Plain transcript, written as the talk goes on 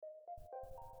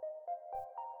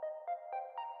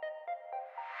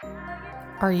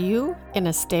Are you in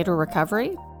a state of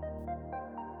recovery?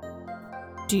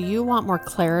 Do you want more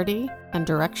clarity and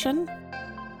direction?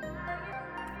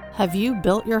 Have you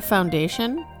built your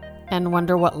foundation and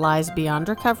wonder what lies beyond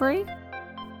recovery?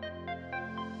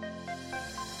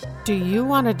 Do you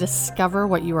want to discover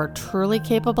what you are truly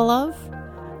capable of?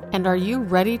 And are you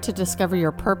ready to discover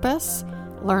your purpose,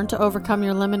 learn to overcome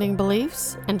your limiting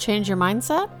beliefs, and change your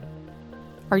mindset?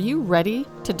 Are you ready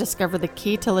to discover the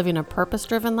key to living a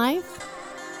purpose-driven life?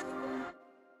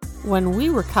 When we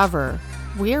recover,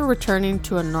 we are returning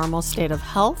to a normal state of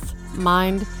health,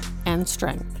 mind, and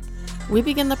strength. We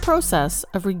begin the process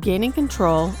of regaining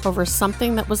control over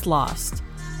something that was lost,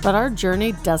 but our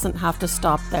journey doesn't have to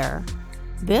stop there.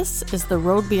 This is the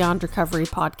Road Beyond Recovery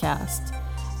podcast.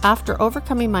 After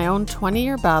overcoming my own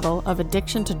 20-year battle of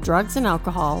addiction to drugs and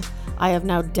alcohol, I have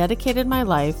now dedicated my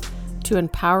life to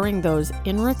empowering those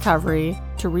in recovery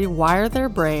to rewire their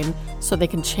brain so they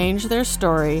can change their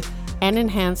story and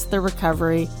enhance their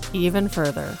recovery even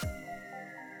further.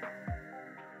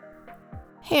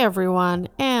 Hey everyone,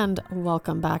 and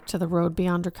welcome back to the Road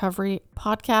Beyond Recovery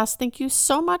podcast. Thank you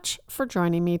so much for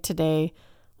joining me today.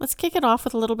 Let's kick it off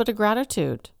with a little bit of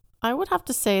gratitude. I would have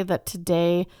to say that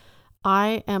today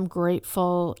I am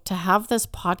grateful to have this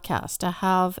podcast, to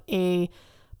have a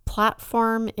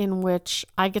platform in which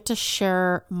I get to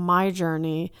share my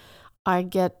journey. I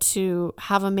get to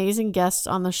have amazing guests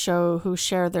on the show who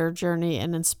share their journey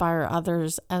and inspire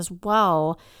others as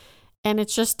well. And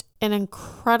it's just an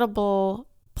incredible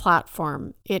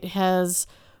platform. It has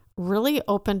really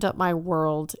opened up my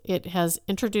world. It has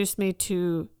introduced me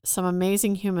to some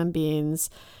amazing human beings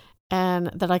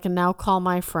and that I can now call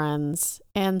my friends.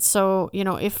 And so,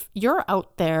 if you're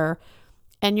out there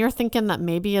and you're thinking that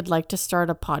maybe you'd like to start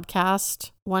a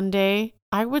podcast one day,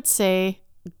 I would say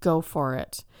go for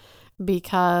it.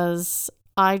 Because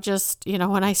I just,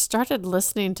 when I started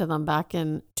listening to them back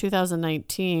in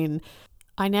 2019,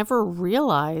 I never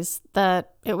realized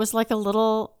that it was like a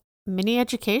little mini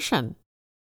education,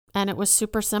 and it was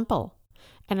super simple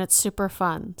and it's super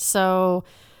fun. So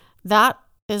that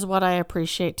is what I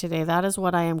appreciate today. That is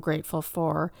what I am grateful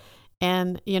for.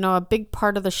 And, a big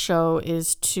part of the show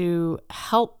is to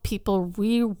help people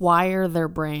rewire their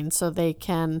brain so they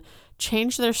can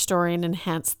change their story and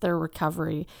enhance their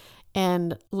recovery.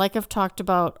 And like I've talked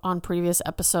about on previous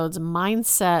episodes,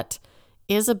 mindset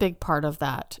is a big part of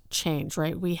that change,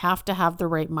 right? We have to have the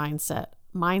right mindset.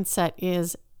 Mindset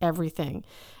is everything.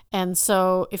 And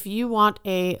so if you want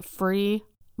a free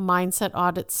mindset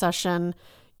audit session,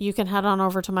 you can head on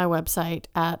over to my website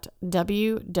at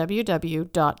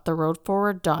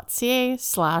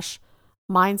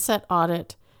www.theroadforward.ca/mindset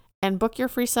audit and book your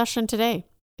free session today.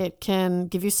 It can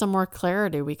give you some more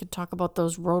clarity. We could talk about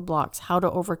those roadblocks, how to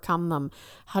overcome them,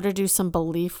 how to do some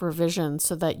belief revision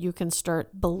so that you can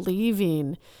start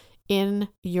believing in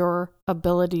your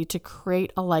ability to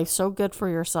create a life so good for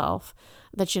yourself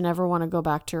that you never want to go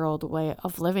back to your old way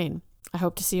of living. I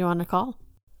hope to see you on the call.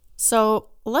 So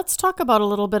let's talk about a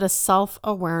little bit of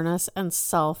self-awareness and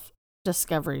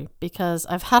self-discovery, because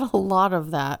I've had a lot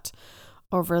of that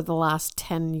over the last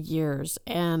 10 years.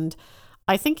 And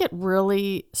I think it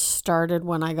really started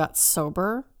when I got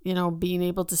sober, being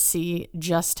able to see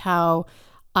just how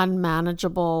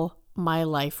unmanageable my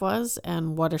life was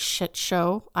and what a shit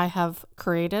show I have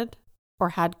created or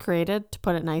had created, to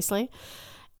put it nicely.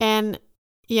 And,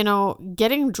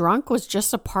 getting drunk was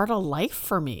just a part of life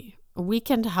for me.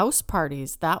 Weekend house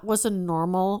parties, that was a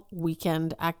normal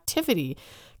weekend activity.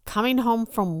 Coming home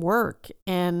from work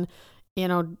and,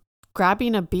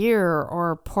 grabbing a beer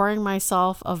or pouring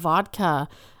myself a vodka.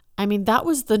 I mean, that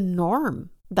was the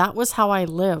norm. That was how I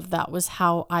lived. That was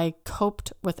how I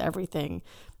coped with everything.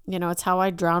 It's how I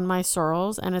drowned my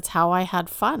sorrows, and it's how I had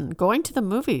fun. Going to the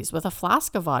movies with a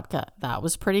flask of vodka, that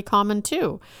was pretty common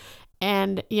too.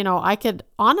 And, I could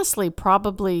honestly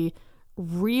probably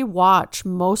rewatch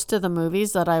most of the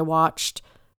movies that I watched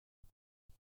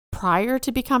prior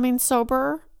to becoming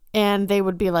sober, and they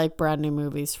would be like brand new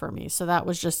movies for me. So that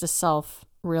was just a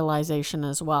self-realization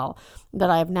as well, that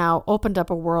I've now opened up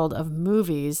a world of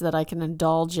movies that I can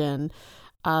indulge in,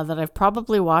 that I've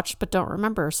probably watched but don't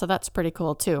remember. So that's pretty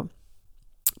cool too.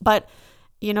 But,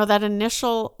 that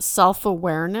initial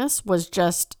self-awareness was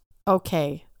just,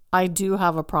 okay, I do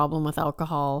have a problem with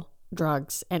alcohol,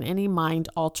 drugs, and any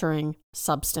mind-altering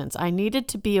substance. I needed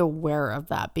to be aware of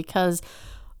that, because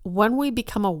when we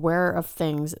become aware of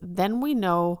things, then we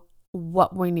know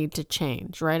what we need to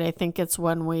change, right? I think it's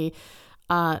when we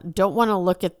don't want to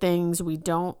look at things, we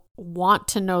don't want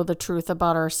to know the truth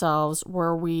about ourselves,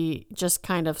 where we just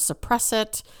kind of suppress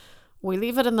it, we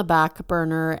leave it in the back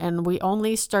burner, and we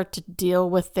only start to deal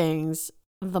with things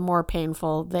the more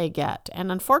painful they get.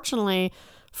 And unfortunately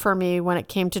for me, when it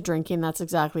came to drinking, that's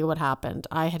exactly what happened.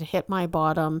 I had hit my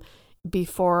bottom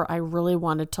before I really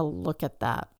wanted to look at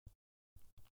that.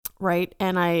 Right.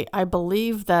 And I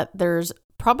believe that there's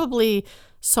probably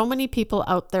so many people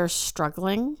out there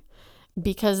struggling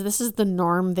because this is the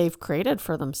norm they've created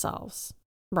for themselves.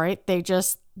 Right.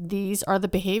 These are the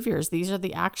behaviors. These are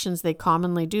the actions they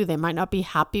commonly do. They might not be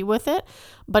happy with it,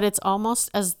 but it's almost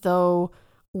as though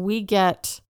we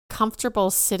get comfortable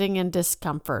sitting in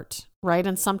discomfort. Right.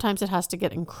 And sometimes it has to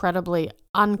get incredibly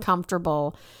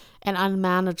uncomfortable and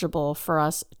unmanageable for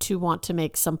us to want to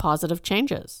make some positive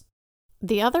changes.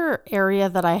 The other area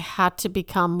that I had to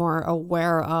become more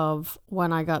aware of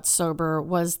when I got sober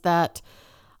was that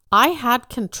I had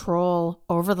control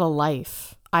over the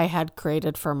life I had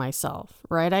created for myself,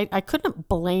 right? I couldn't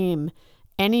blame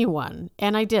anyone.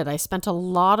 And I did. I spent a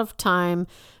lot of time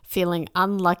feeling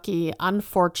unlucky,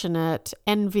 unfortunate,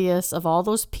 envious of all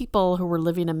those people who were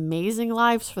living amazing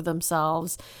lives for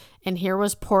themselves. And here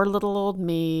was poor little old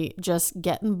me just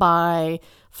getting by,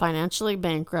 financially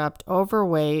bankrupt,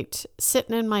 overweight,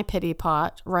 sitting in my pity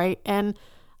pot, right? And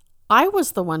I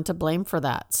was the one to blame for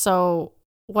that. So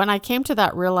when I came to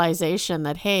that realization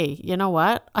that, hey, you know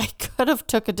what? I could have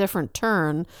took a different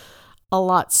turn a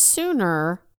lot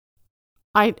sooner,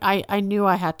 I knew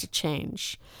I had to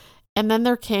change. And then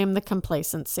there came the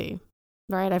complacency,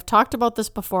 right? I've talked about this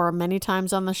before many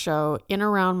times on the show. In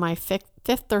around my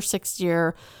fifth or sixth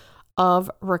year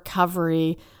of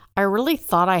recovery, I really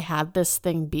thought I had this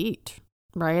thing beat,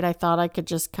 right? I thought I could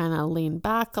just kind of lean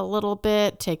back a little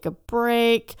bit, take a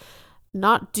break,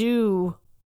 not do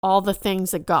all the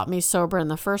things that got me sober in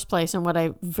the first place. And what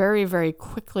I very, very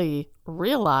quickly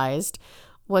realized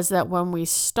was that when we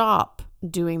stop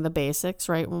doing the basics,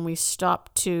 right? When we stop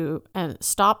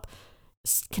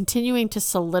continuing to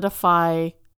solidify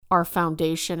our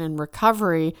foundation in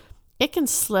recovery, it can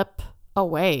slip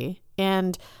away.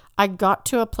 And I got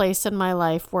to a place in my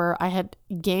life where I had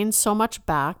gained so much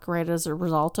back, right, as a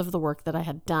result of the work that I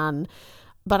had done,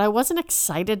 but I wasn't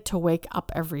excited to wake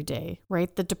up every day,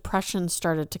 right? The depression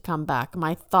started to come back.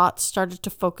 My thoughts started to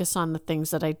focus on the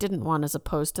things that I didn't want as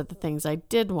opposed to the things I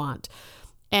did want.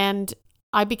 And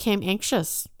I became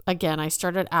anxious again. I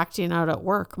started acting out at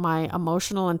work. My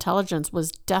emotional intelligence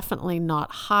was definitely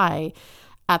not high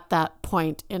at that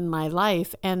point in my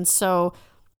life. And so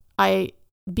I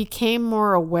became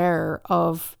more aware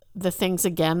of the things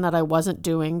again that I wasn't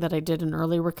doing, that I did in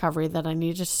early recovery, that I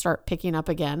needed to start picking up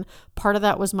again. Part of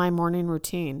that was my morning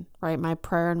routine, right? My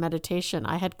prayer and meditation.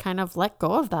 I had kind of let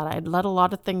go of that. I had let a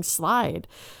lot of things slide.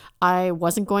 I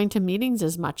wasn't going to meetings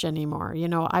as much anymore.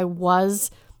 I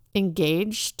was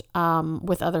engaged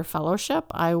with other fellowship.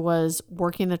 I was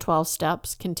working the 12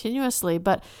 steps continuously,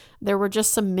 but there were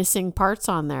just some missing parts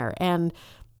on there. And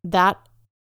that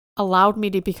allowed me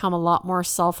to become a lot more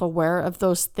self-aware of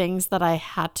those things that I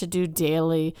had to do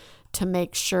daily to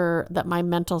make sure that my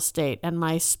mental state and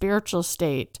my spiritual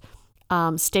state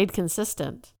stayed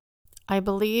consistent. I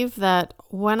believe that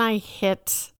when I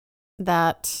hit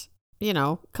that,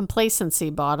 complacency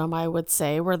bottom, I would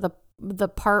say, where the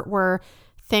part where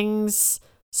things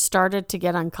started to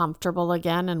get uncomfortable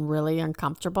again and really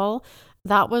uncomfortable,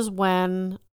 that was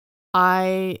when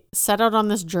I set out on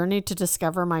this journey to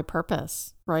discover my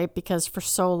purpose, right? Because for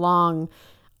so long,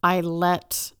 I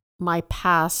let my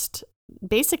past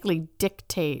basically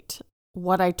dictate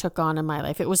what I took on in my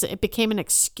life. It became an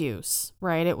excuse,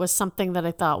 right? It was something that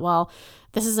I thought, well,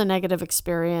 this is a negative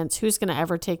experience. Who's going to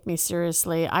ever take me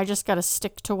seriously? I just got to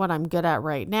stick to what I'm good at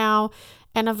right now.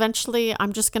 And eventually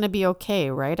I'm just going to be okay,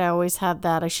 right? I always had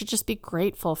that. I should just be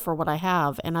grateful for what I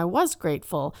have. And I was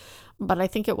grateful. But I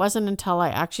think it wasn't until I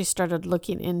actually started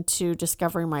looking into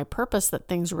discovering my purpose that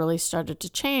things really started to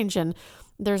change. And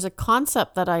there's a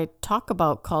concept that I talk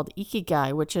about called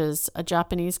Ikigai, which is a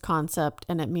Japanese concept,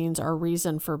 and it means our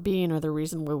reason for being or the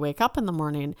reason we wake up in the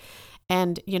morning.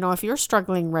 And, if you're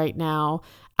struggling right now,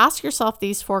 ask yourself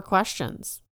these 4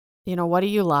 questions. What do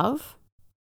you love?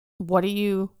 What are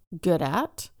you good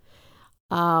at?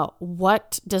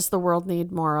 What does the world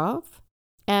need more of?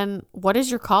 And what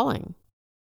is your calling?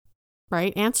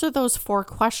 Right? Answer those 4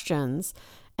 questions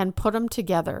and put them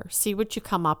together. See what you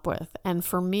come up with. And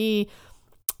for me,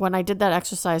 when I did that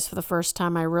exercise for the first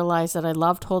time, I realized that I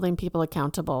loved holding people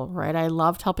accountable, right? I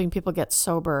loved helping people get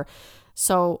sober.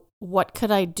 So what could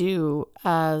I do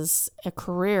as a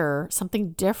career,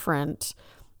 something different,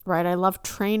 right? I loved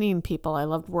training people. I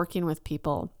loved working with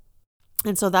people.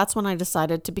 And so that's when I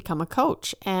decided to become a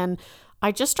coach. And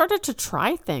I just started to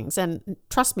try things. And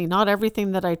trust me, not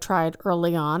everything that I tried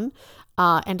early on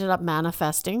ended up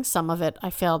manifesting. Some of it I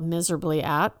failed miserably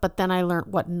at, but then I learned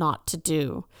what not to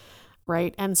do,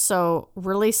 right? And so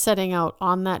really setting out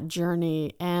on that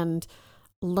journey and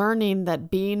learning that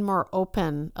being more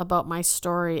open about my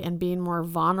story and being more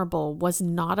vulnerable was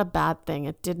not a bad thing.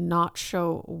 It did not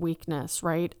show weakness,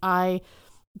 right?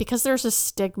 Because there's a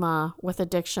stigma with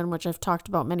addiction, which I've talked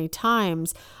about many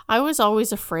times, I was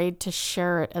always afraid to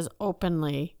share it as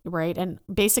openly, right? And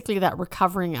basically that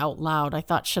recovering out loud. I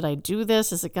thought, should I do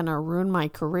this? Is it going to ruin my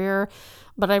career?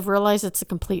 But I've realized it's the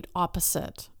complete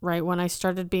opposite, right? When I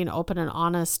started being open and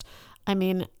honest, I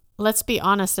mean, let's be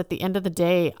honest, at the end of the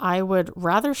day, I would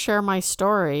rather share my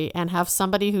story and have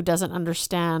somebody who doesn't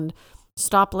understand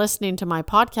stop listening to my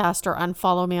podcast or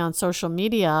unfollow me on social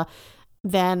media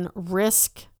than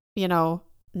risk,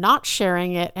 not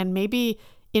sharing it and maybe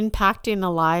impacting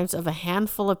the lives of a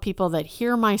handful of people that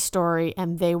hear my story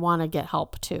and they want to get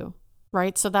help too,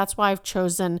 right? So that's why I've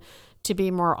chosen to be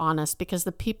more honest, because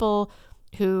the people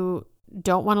who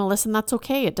don't want to listen, that's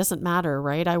okay. It doesn't matter,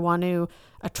 right? I want to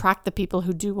attract the people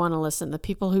who do want to listen, the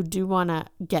people who do want to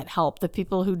get help, the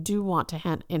people who do want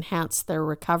to enhance their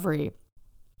recovery.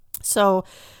 So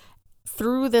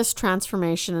through this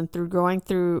transformation and through going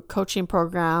through coaching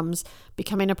programs,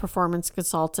 becoming a performance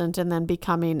consultant, and then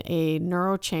becoming a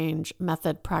neurochange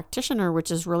method practitioner,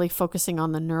 which is really focusing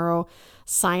on the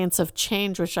neuroscience of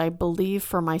change, which I believe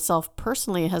for myself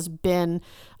personally has been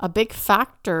a big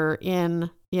factor in,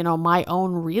 my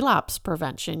own relapse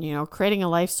prevention, creating a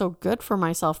life so good for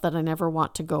myself that I never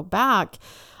want to go back.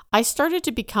 I started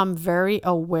to become very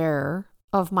aware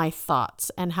of my thoughts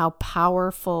and how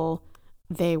powerful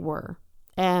they were.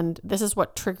 And this is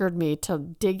what triggered me to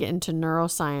dig into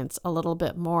neuroscience a little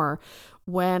bit more.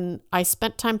 When I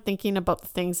spent time thinking about the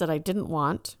things that I didn't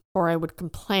want, or I would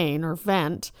complain or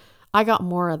vent, I got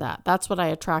more of that. That's what I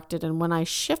attracted. And when I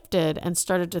shifted and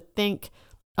started to think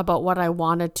about what I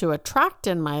wanted to attract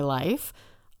in my life,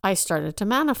 I started to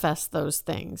manifest those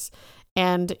things.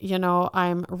 And,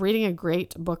 I'm reading a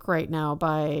great book right now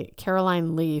by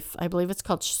Caroline Leaf. I believe it's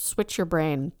called Switch Your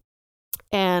Brain.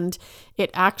 And it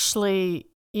actually,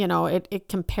 it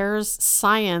compares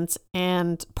science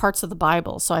and parts of the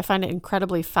Bible. So I find it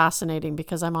incredibly fascinating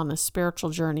because I'm on this spiritual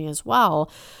journey as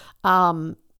well.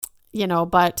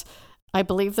 But I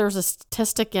believe there's a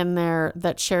statistic in there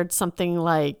that shared something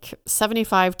like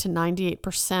 75 to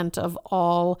 98% of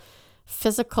all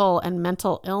physical and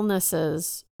mental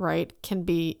illnesses, right, can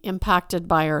be impacted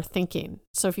by our thinking.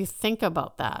 So if you think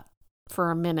about that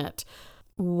for a minute,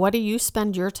 what do you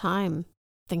spend your time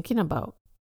thinking about,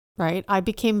 right? I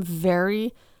became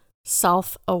very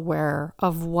self-aware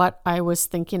of what I was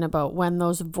thinking about. When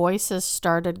those voices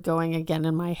started going again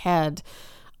in my head,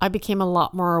 I became a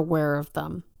lot more aware of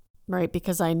them, right?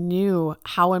 Because I knew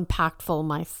how impactful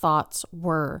my thoughts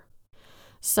were.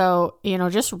 So,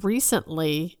 just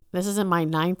recently, this is in my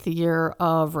 9th year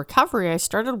of recovery, I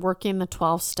started working the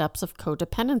 12 steps of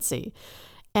codependency.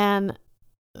 And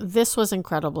this was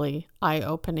incredibly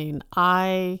eye-opening.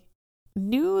 I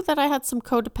knew that I had some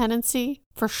codependency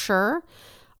for sure,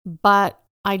 but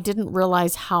I didn't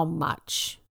realize how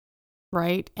much,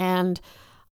 right? And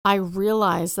I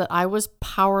realized that I was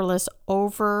powerless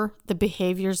over the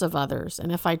behaviors of others.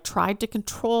 And if I tried to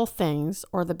control things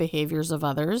or the behaviors of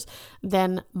others,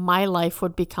 then my life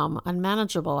would become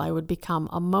unmanageable. I would become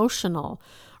emotional,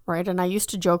 right? And I used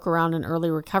to joke around in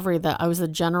early recovery that I was the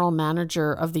general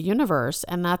manager of the universe,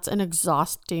 and that's an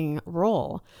exhausting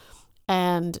role.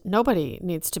 And nobody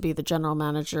needs to be the general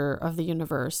manager of the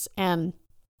universe. And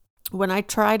when I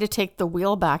try to take the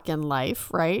wheel back in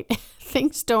life, right,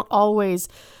 things don't always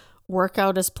work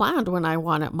out as planned when I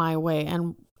want it my way.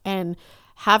 And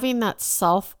having that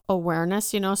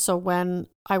self-awareness, so when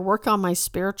I work on my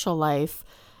spiritual life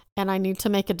and I need to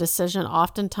make a decision,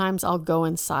 oftentimes I'll go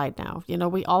inside now.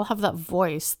 We all have that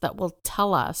voice that will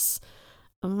tell us,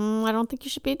 I don't think you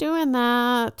should be doing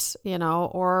that,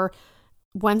 or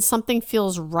when something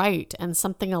feels right and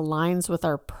something aligns with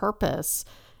our purpose,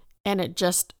 and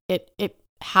it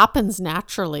happens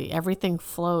naturally. Everything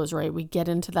flows, right? We get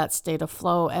into that state of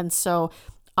flow. And so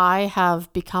I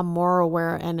have become more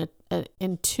aware and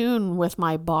in tune with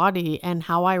my body and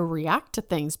how I react to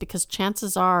things, because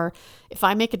chances are, if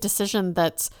I make a decision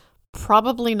that's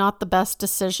probably not the best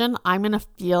decision, I'm going to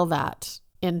feel that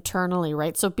internally,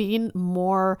 right? So being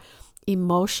more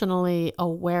emotionally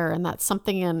aware, and that's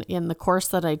something in the course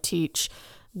that I teach,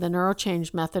 the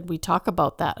neurochange method, we talk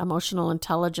about that emotional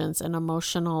intelligence and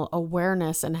emotional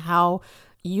awareness, and how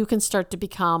you can start to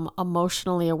become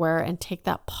emotionally aware and take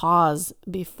that pause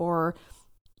before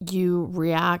you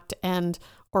react. And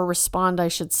or respond, I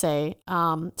should say.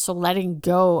 So letting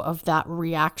go of that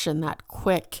reaction, that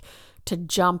quick to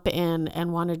jump in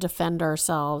and want to defend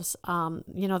ourselves,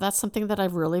 that's something that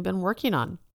I've really been working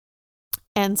on.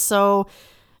 And so,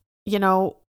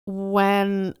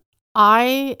 when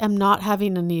I am not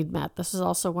having a need met, this is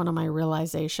also one of my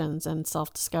realizations and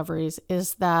self-discoveries,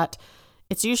 is that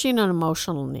it's usually an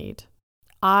emotional need.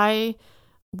 I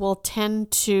will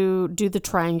tend to do the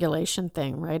triangulation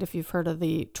thing, right? If you've heard of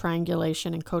the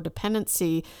triangulation and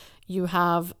codependency, you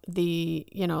have the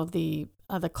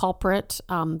culprit,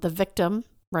 the victim,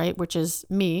 right, which is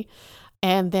me,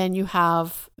 and then you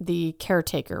have the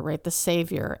caretaker, right, the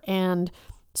savior. And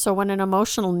so when an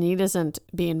emotional need isn't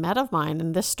being met of mine,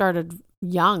 and this started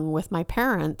young with my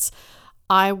parents,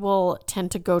 I will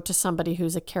tend to go to somebody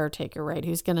who's a caretaker, right,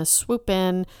 who's going to swoop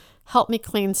in, help me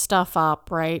clean stuff up,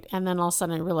 right? And then all of a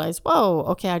sudden I realize, whoa,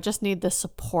 okay, I just need the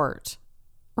support,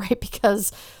 right?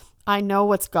 Because I know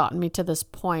what's gotten me to this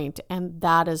point, and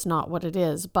that is not what it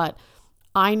is. But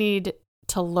I need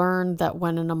to learn that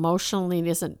when an emotional need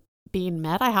isn't being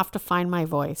met, I have to find my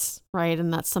voice, right?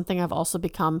 And that's something I've also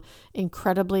become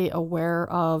incredibly aware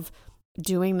of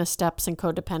doing the steps in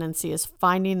codependency, is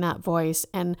finding that voice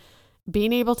and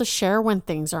being able to share when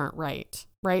things aren't right,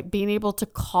 right? Being able to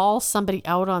call somebody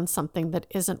out on something that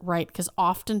isn't right. Because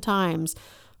oftentimes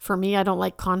for me, I don't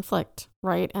like conflict,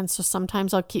 right? And so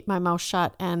sometimes I'll keep my mouth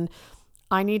shut, and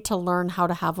I need to learn how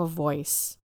to have a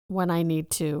voice when I need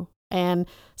to. And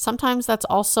sometimes that's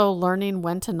also learning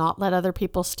when to not let other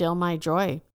people steal my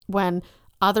joy, when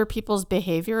other people's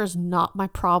behavior is not my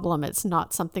problem. It's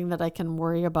not something that I can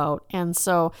worry about. And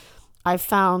so I've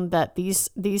found that these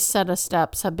set of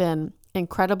steps have been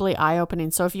incredibly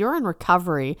eye-opening. So if you're in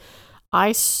recovery,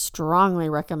 I strongly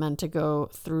recommend to go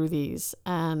through these.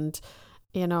 And,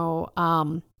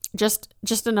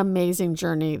 just an amazing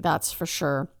journey, that's for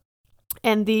sure.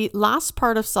 And the last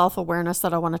part of self-awareness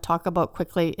that I want to talk about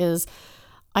quickly is,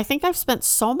 I think I've spent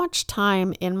so much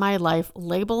time in my life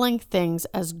labeling things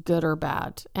as good or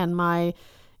bad. And my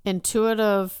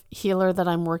intuitive healer that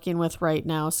I'm working with right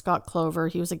now, Scott Clover,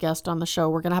 he was a guest on the show.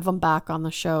 We're going to have him back on the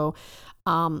show.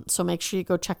 So make sure you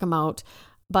go check him out.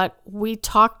 But we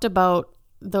talked about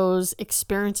those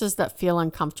experiences that feel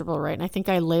uncomfortable, right? And I think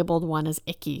I labeled one as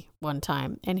icky one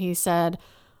time. And he said,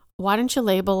 why don't you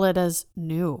label it as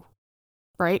new?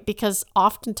 Right? Because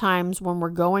oftentimes when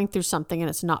we're going through something and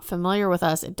it's not familiar with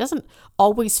us, it doesn't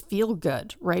always feel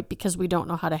good, right? Because we don't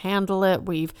know how to handle it.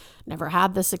 We've never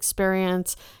had this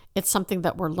experience. It's something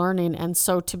that we're learning. And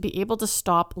so to be able to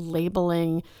stop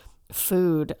labeling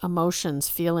food, emotions,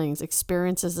 feelings,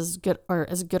 experiences as good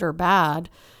or bad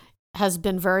has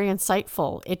been very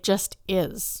insightful. It just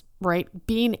is, right?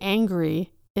 Being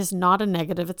angry is not a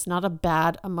negative. It's not a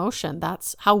bad emotion.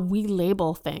 That's how we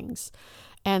label things.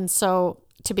 And so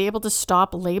to be able to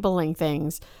stop labeling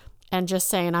things and just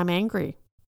saying, I'm angry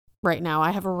right now. I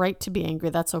have a right to be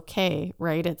angry. That's okay,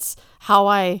 right? It's how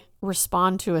I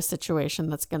respond to a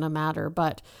situation that's going to matter.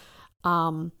 But,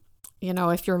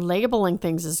 if you're labeling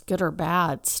things as good or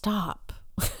bad, stop.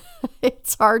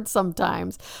 It's hard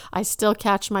sometimes. I still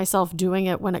catch myself doing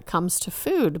it when it comes to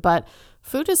food, but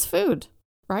food is food,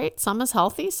 right? Some is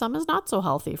healthy, some is not so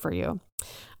healthy for you.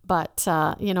 But,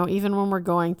 even when we're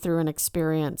going through an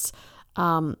experience,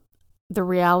 the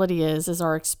reality is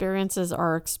our experiences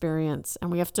are our experience,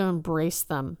 and we have to embrace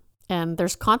them. And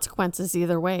there's consequences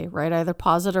either way, right? Either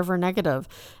positive or negative.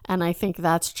 And I think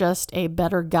that's just a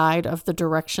better guide of the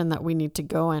direction that we need to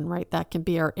go in, right? That can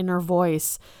be our inner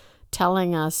voice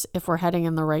telling us if we're heading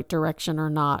in the right direction or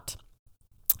not.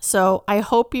 So I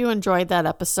hope you enjoyed that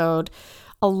episode.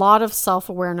 A lot of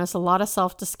self-awareness, a lot of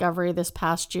self-discovery this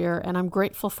past year, and I'm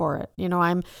grateful for it.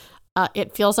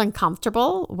 It feels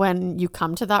uncomfortable when you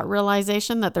come to that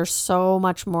realization that there's so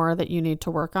much more that you need to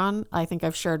work on. I think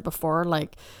I've shared before,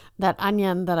 like that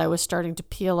onion that I was starting to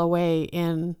peel away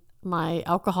in my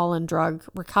alcohol and drug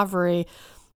recovery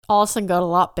all of a sudden got a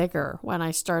lot bigger when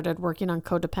I started working on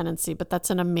codependency. But that's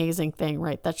an amazing thing,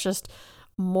 right? That's just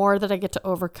more that I get to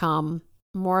overcome,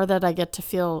 more that I get to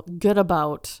feel good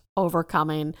about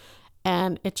overcoming.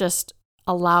 And it just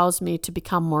allows me to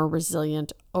become more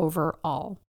resilient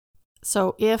overall.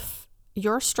 So if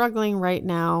you're struggling right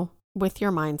now with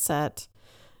your mindset,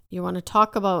 you want to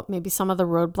talk about maybe some of the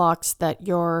roadblocks that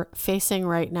you're facing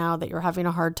right now that you're having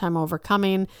a hard time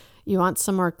overcoming, you want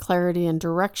some more clarity and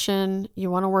direction, you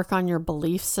want to work on your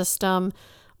belief system,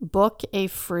 book a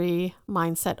free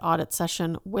mindset audit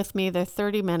session with me. They're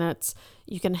 30 minutes.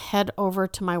 You can head over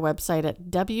to my website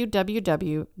at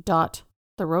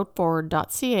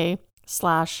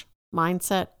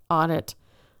www.theroadforward.ca/mindset audit.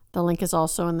 The link is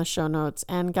also in the show notes.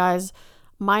 And guys,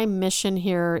 My mission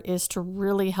here is to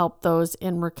really help those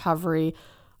in recovery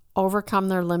overcome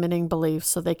their limiting beliefs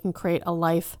so they can create a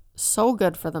life so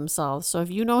good for themselves. So if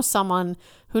you know someone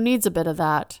who needs a bit of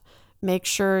that, make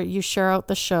sure you share out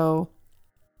the show.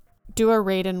 Do a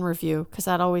rate and review because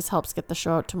that always helps get the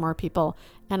show out to more people.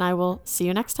 And I will see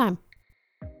you next time.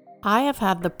 I have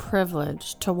had the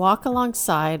privilege to walk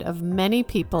alongside of many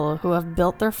people who have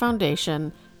built their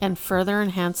foundation and further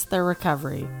enhanced their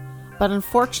recovery. But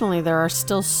unfortunately, there are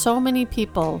still so many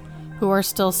people who are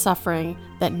still suffering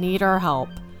that need our help.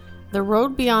 The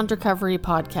Road Beyond Recovery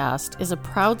podcast is a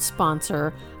proud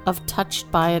sponsor of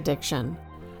Touched by Addiction.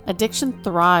 Addiction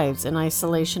thrives in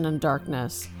isolation and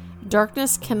darkness.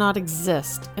 Darkness cannot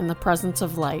exist in the presence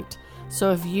of light.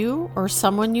 So if you or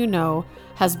someone you know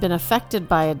has been affected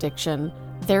by addiction,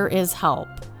 there is help.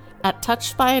 At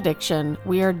Touched by Addiction,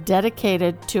 we are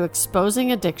dedicated to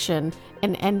exposing addiction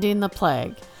and ending the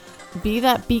plague. Be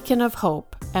that beacon of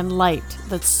hope and light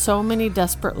that so many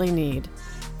desperately need.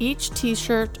 Each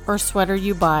t-shirt or sweater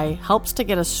you buy helps to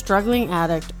get a struggling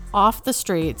addict off the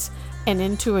streets and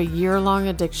into a year-long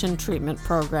addiction treatment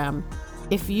program.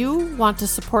 If you want to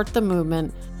support the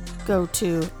movement, go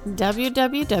to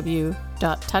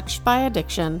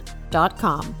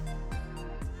www.touchedbyaddiction.com.